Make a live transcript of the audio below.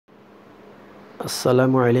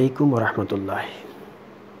আসসালামু আলাইকুম ওয়া রাহমাতুল্লাহ।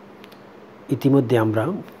 ইতিমধ্যে আমরা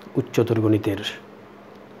উচ্চতর গণিতের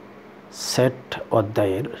সেট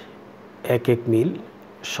অধ্যায়ের এক মিল,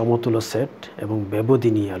 সমতুল্য সেট এবং ব্যবধি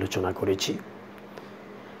নিয়ে আলোচনা করেছি।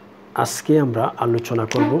 আজকে আমরা আলোচনা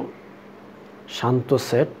করব শান্ত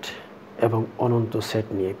সেট এবং অনন্ত সেট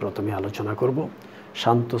নিয়ে। প্রথমে আলোচনা করব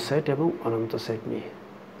শান্ত সেট এবং অনন্ত সেট নিয়ে।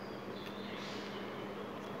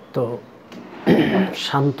 তো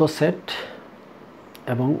শান্ত সেট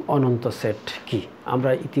এবং অনন্ত সেট কি?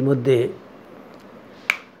 আমরা ইতিমধ্যে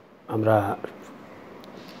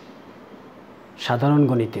সাধারণ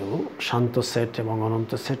গণিতেও শান্ত সেট এবং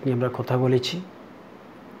অনন্ত সেট নিয়ে আমরা কথা বলেছি।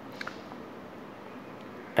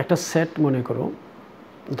 একটা সেট মনে করো,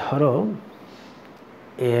 ধরো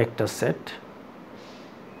একটা সেট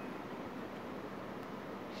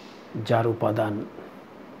যার উপাদান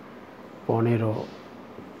 15,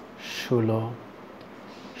 16,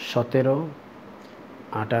 17,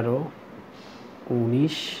 18,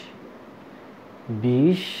 19,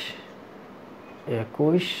 20,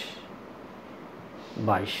 21,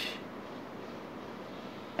 22।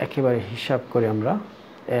 একেবারে হিসাব করে আমরা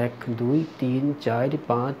 1, 2, 3, 4,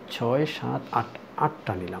 5, 6, 7, 8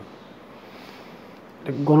 8টা নিলাম।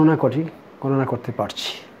 গণনা করতে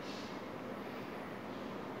পারছি।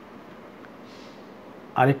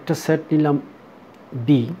 আরেকটা সেট নিলাম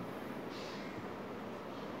বি,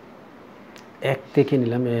 1 থেকে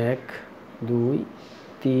নিলাম 1, 2,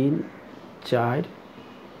 3, 4,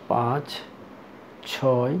 5,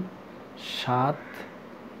 6, 7,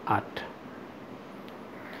 8।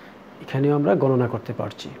 এখানেও আমরা গণনা করতে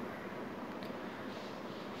পারছি।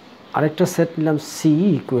 আরেকটা সেট নিলাম সি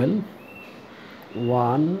ইকুয়াল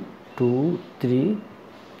 1, 2, 3।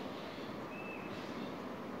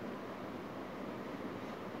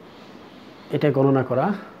 এটা গণনা করা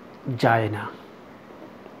যায় না।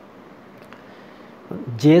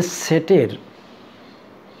 যে সেটের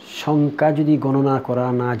সংখ্যা যদি গণনা করা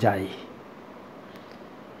না যায়,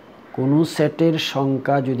 কোনো সেটের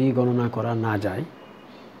সংখ্যা যদি গণনা করা না যায়,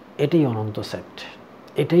 এটাই অনন্ত সেট।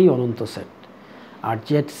 এটাই অনন্ত সেট। আর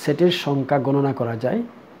যে সেটের সংখ্যা গণনা করা যায়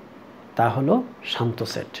তা হলো শান্ত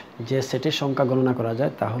সেট। যে সেটের সংখ্যা গণনা করা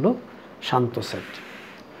যায় তা হলো শান্ত সেট।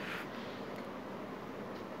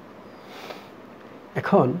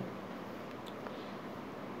 এখন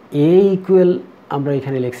এ ইকুয়াল আমরা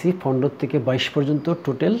এখানে লিখছি 15 থেকে 22 পর্যন্ত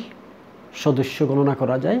টোটাল সদস্য গণনা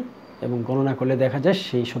করা যায়, এবং গণনা করলে দেখা যায়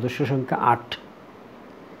সেই সদস্য সংখ্যা 8।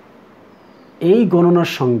 এই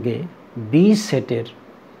গণনার সঙ্গে বি সেটের,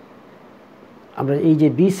 আমরা এই যে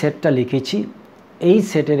বি সেটটা লিখেছি, এই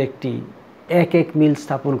সেটের একটি এক মিল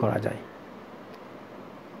স্থাপন করা যায়।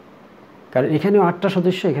 কারণ এখানেও 8টা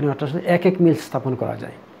সদস্য, এখানেও 8টা সদস্য, এক মিল স্থাপন করা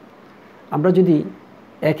যায়। আমরা যদি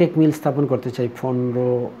এক মিল স্থাপন করতে চাই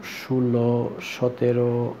 15, 16,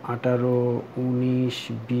 17, 18, 19,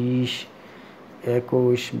 20,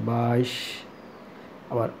 21, 22,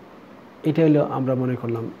 আবার এটা হলো, আমরা মনে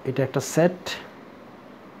করলাম এটা একটা সেট,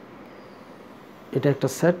 এটা একটা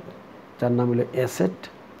সেট যার নাম হলো এ সেট।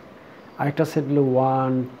 আরেকটা সেট হলো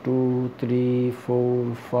 1, 2, 3, 4,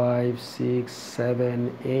 5, 6, 7,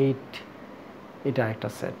 8। এটা একটা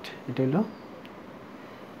সেট, এটা হলো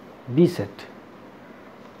বি সেট।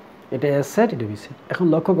 এটা এ সেট, এটা বি সেট। এখন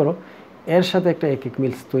লক্ষ্য করো, এর সাথে একটা এক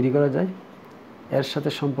মিল তৈরি করা যায়, এর সাথে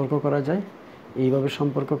সম্পর্ক করা যায়, এইভাবে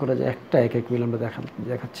সম্পর্ক করা যায়। একটা এক মিল আমরা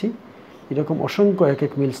দেখাচ্ছি। এরকম অসংখ্য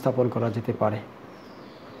এক মিল স্থাপন করা যেতে পারে।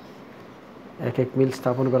 এক মিল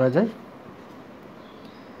স্থাপন করা যায়,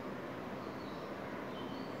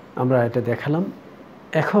 আমরা এটা দেখালাম।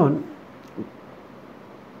 এখন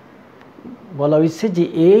বলা হয়েছে যে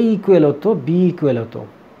এ ইকুয়াল হতো বি ইকুয়াল হতো,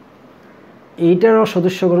 এইটারও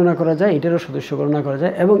সদস্য গণনা করা যায়, এটারও সদস্য গণনা করা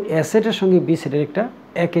যায়, এবং এ সেটের সঙ্গে বি সেটের একটা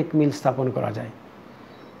এক মিল স্থাপন করা যায়,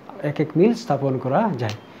 এক মিল স্থাপন করা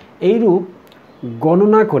যায়। এইরূপ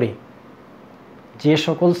গণনা করে যে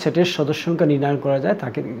সকল সেটের সদস্য সংখ্যা নির্ধারণ করা যায়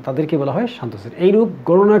তাদেরকে বলা হয় শান্ত সেট। এইরূপ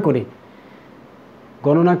গণনা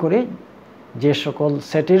করে যে সকল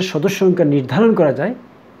সেটের সদস্য সংখ্যা নির্ধারণ করা যায়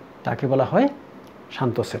তাকে বলা হয়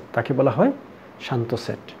শান্ত সেট, তাকে বলা হয় শান্ত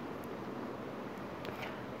সেট।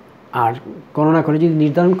 আর গণনা করে যদি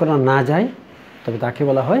নির্ধারণ করা না যায় তবে তাকে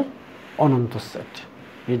বলা হয় অনন্ত সেট।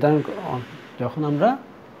 নির্ধারণ যখন আমরা,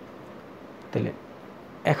 তাহলে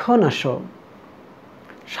এখন আসো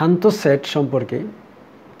শান্ত সেট সম্পর্কে।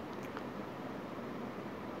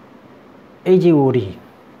 এই যে ওরি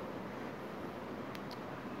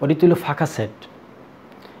হলো ফাঁকা সেট,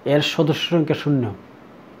 এর সদস্য সংখ্যা 0।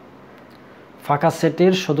 ফাঁকা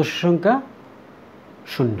সেটের সদস্য সংখ্যা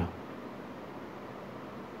 0।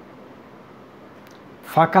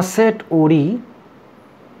 ফাঁকা সেট ওরি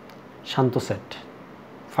শান্ত সেট,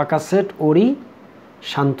 ফাঁকা সেট ওরই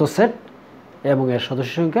শান্ত সেট এবং এর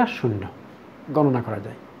সদস্য সংখ্যা 0 গণনা করা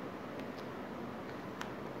যায়।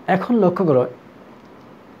 এখন লক্ষ্য করো,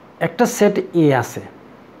 একটা সেট এ আছে,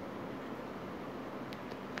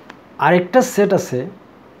 আরেকটা সেট আছে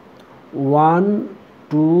 1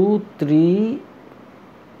 2 3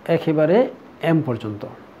 একেবারে m পর্যন্ত।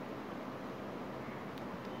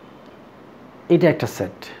 এটা একটা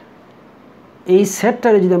সেট। এই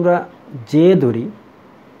সেটটারে যদি আমরা জে ধরি,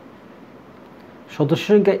 সদস্য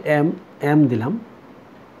সংখ্যা m দিলাম,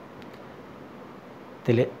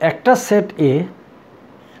 তাহলে একটা সেট এ,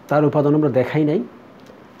 তার উপাদান আমরা দেখাই নাই,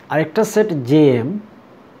 আরেকটা সেট জে এম,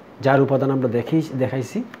 যার উপাদান আমরা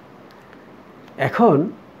দেখাইছি। এখন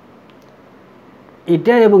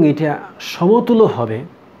এটা এবং এটা সমতুল্য হবে,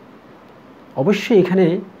 অবশ্যই এখানে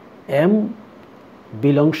m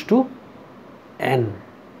বিলংস টু n।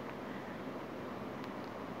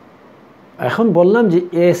 এখন বললাম যে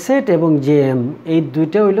এ সেট এবং জে এম এই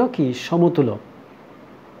দুইটা হইল কি সমতুল্য।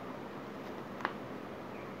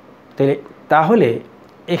 তাহলে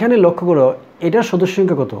এখানে লক্ষ্য করো, এটার সদস্য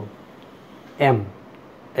সংখ্যা কত? m,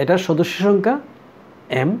 এটার সদস্য সংখ্যা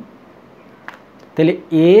m। তাহলে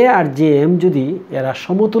এ আর জে এম যদি এরা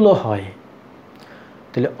সমতুল্য হয়,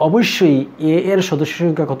 তাহলে অবশ্যই এ এর সদস্য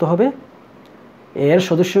সংখ্যা কত হবে? এ এর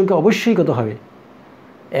সদস্য সংখ্যা অবশ্যই কত হবে?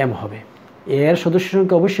 m হবে। এ এর সদস্য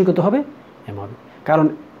সংখ্যা অবশ্যই কত হবে? m হবে, কারণ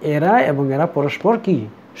এরা এবং এরা পরস্পর কি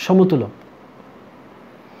সমতুল্য।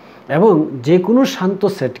 এবং যে কোনো শান্ত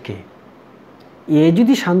সেটকে এ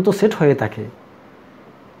যদি শান্ত সেট হয়ে থাকে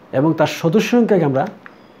এবং তার সদস্য সংখ্যাকে আমরা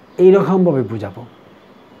এইরকমভাবে বুঝাবো,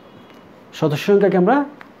 সদস্য সংখ্যাকে আমরা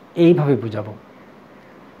এইভাবে বুঝাবো,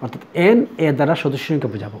 অর্থাৎ n এ দ্বারা সদস্য সংখ্যা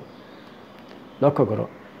বুঝাবো। লক্ষ্য করো,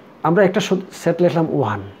 আমরা একটা সেট লিখলাম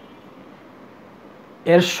 1,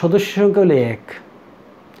 এর সদস্য সংখ্যা হলো 1।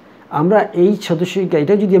 আমরা এই সদস্য সংখ্যা,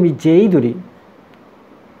 এটা যদি আমি জেই ধরি,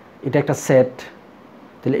 এটা একটা সেট,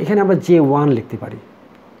 তাহলে এখানে আমরা J1 লিখতে পারি।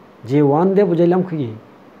 J1 দিয়ে বুঝাইলাম কি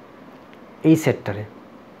এই সেটটারে।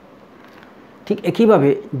 ঠিক একইভাবে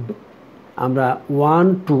আমরা 1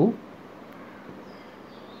 2,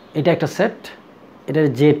 এটা একটা সেট, এটা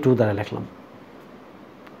J2 দ্বারা লিখলাম।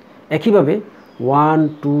 একইভাবে 1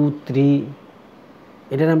 2 3,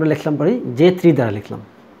 এটা আমরা লিখলাম পারি J3 দ্বারা লিখলাম।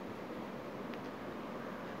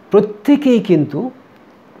 প্রত্যেকেই কিন্তু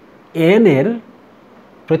n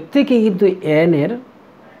এর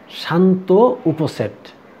শান্ত উপসেট।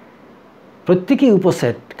 প্রত্যেকেই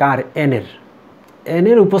উপসেট কার? n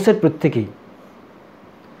এর উপসেট।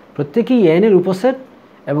 প্রত্যেকেই n এর উপসেট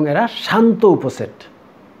এবং এরা শান্ত উপসেট।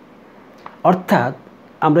 অর্থাৎ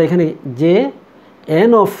আমরা এখানে যে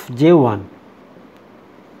n অফ J1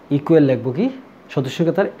 ইকুয়াল লিখব কি? সদস্য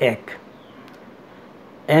সংখ্যা তার 1।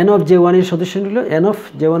 n অফ J1 এর সদস্য হল n অফ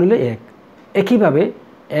J1 হলো 1। একইভাবে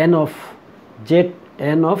n অফ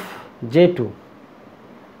J2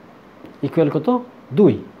 ইকুয়াল কত?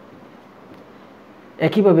 2।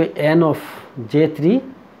 একইভাবে n অফ J3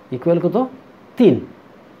 ইকুয়াল কত? 3।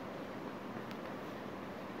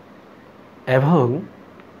 এবং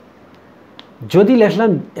যদি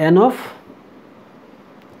লিখলাম n অফ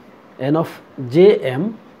Jm,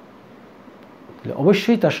 তাহলে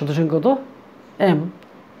অবশ্যই তার সদস্য সংখ্যা কত? m।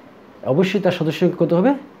 অবশ্যই তার সদস্য সংখ্যা কত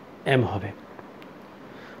হবে? m হবে।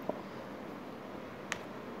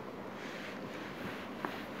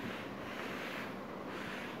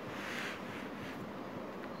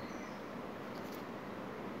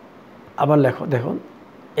 আবার দেখুন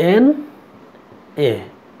n a,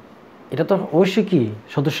 এটা তো অবশ্যই কি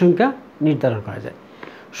সদস্য সংখ্যা নির্ধারণ করা যায়।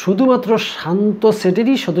 শুধুমাত্র শান্ত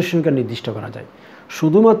সেটেরই সদস্য সংখ্যা নির্দিষ্ট করা যায়।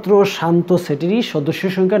 শুধুমাত্র শান্ত সেটেরই সদস্য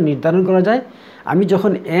সংখ্যা নির্ধারণ করা যায়। আমি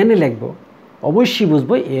যখন n এ লিখব, অবশ্যই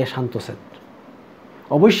বুঝবো এ শান্ত সেট।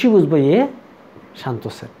 অবশ্যই বুঝবো এ শান্ত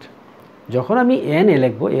সেট। যখন আমি n এ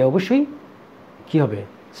লিখব, এ অবশ্যই কি হবে?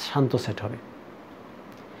 শান্ত সেট হবে।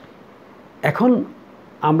 এখন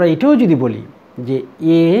আমরা এটাও যদি বলি যে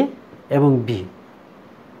এ এবং বি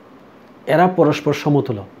এরা পরস্পর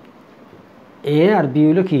সমতুল্য, এ আর বি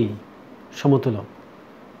হলো কি সমতুল্য।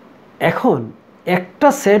 এখন একটা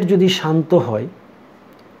সেট যদি শান্ত হয়,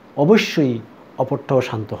 অবশ্যই অপরটাও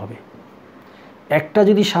শান্ত হবে। একটা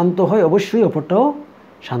যদি শান্ত হয়, অবশ্যই অপরটাও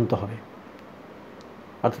শান্ত হবে।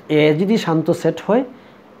 অর্থাৎ এ যদি শান্ত সেট হয়,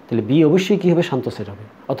 তাহলে বি অবশ্যই কী হবে? শান্ত সেট হবে।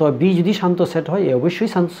 অথবা বি যদি শান্ত সেট হয়, এ অবশ্যই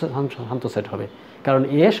শান্ত সেট হবে, কারণ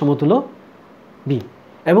এ সমতুল্য বি।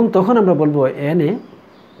 এবং তখন আমরা বলবো N A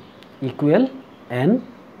equal N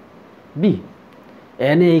B,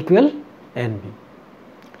 N A equal N B.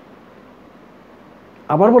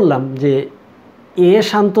 আবার বললাম যে এ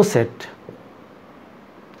শান্ত সেট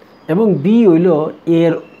এবং বি হইল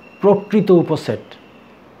এর প্রকৃত উপসেট,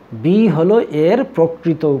 বি হলো এর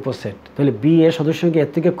প্রকৃত উপসেট। তাহলে বি এর সদস্য সংখ্যা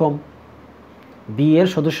এর থেকে কম, বি এর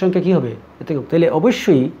সদস্য সংখ্যা কী হবে, এর থেকে কম। তাহলে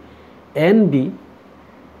অবশ্যই এন বি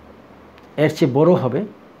এর চেয়ে বড় হবে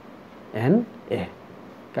এন এ,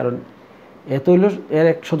 কারণ এ তো হইল এর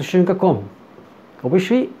এক সদস্য সংখ্যা কম,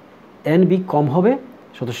 অবশ্যই এন বি কম হবে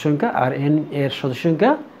সদস্য সংখ্যা, আর এন এর সদস্য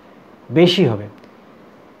সংখ্যা বেশি হবে।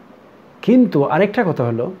 কিন্তু আরেকটা কথা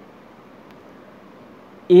হলো,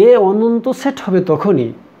 এ অনন্ত সেট হবে তখনই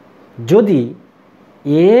যদি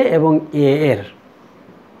এ এবং এ এর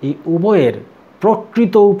এই উভয়ের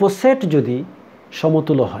প্রকৃত উপসেট যদি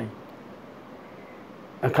সমতুল্য হয়।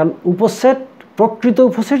 কারণ উপসেট, প্রকৃত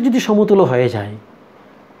উপসেট যদি সমতুল্য হয়ে যায়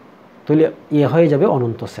তাহলে এ হয়ে যাবে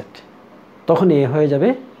অনন্ত সেট, তখন এ হয়ে যাবে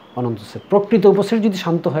অনন্ত সেট। প্রকৃত উপসেট যদি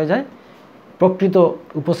শান্ত হয়ে যায়, প্রকৃত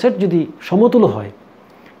উপসেট যদি সমতুল্য হয়,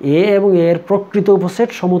 এ এবং এর প্রকৃত উপসেট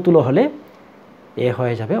সমতুল্য হলে এ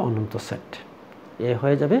হয়ে যাবে অনন্ত সেট, এ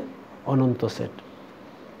হয়ে যাবে অনন্ত সেট।